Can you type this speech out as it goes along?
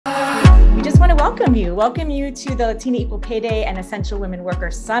want to welcome you to the Latina Equal Pay Day and Essential Women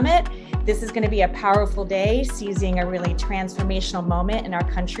Workers Summit. This is going to be a powerful day, seizing a really transformational moment in our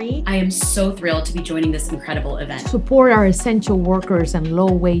country. I am so thrilled to be joining this incredible event. Support our essential workers and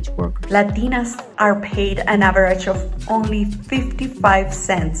low-wage workers. Latinas are paid an average of only 55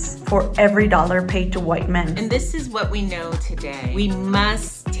 cents for every dollar paid to white men. And this is what we know today. We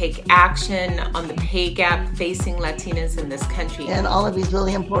must take action on the pay gap facing Latinas in this country. And all of these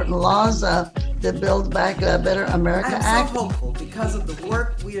really important laws, the Build Back Better America Act. I'm so hopeful because of the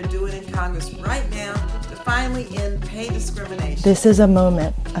work we are doing in Congress right now to finally end pay discrimination. This is a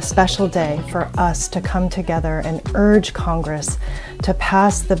moment, a special day for us to come together and urge Congress to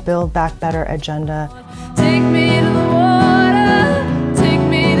pass the Build Back Better agenda. Take me to the water, take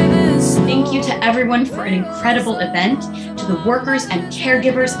me to the store. Thank you to everyone for an incredible event, to the workers and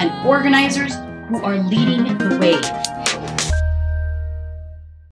caregivers and organizers who are leading the way.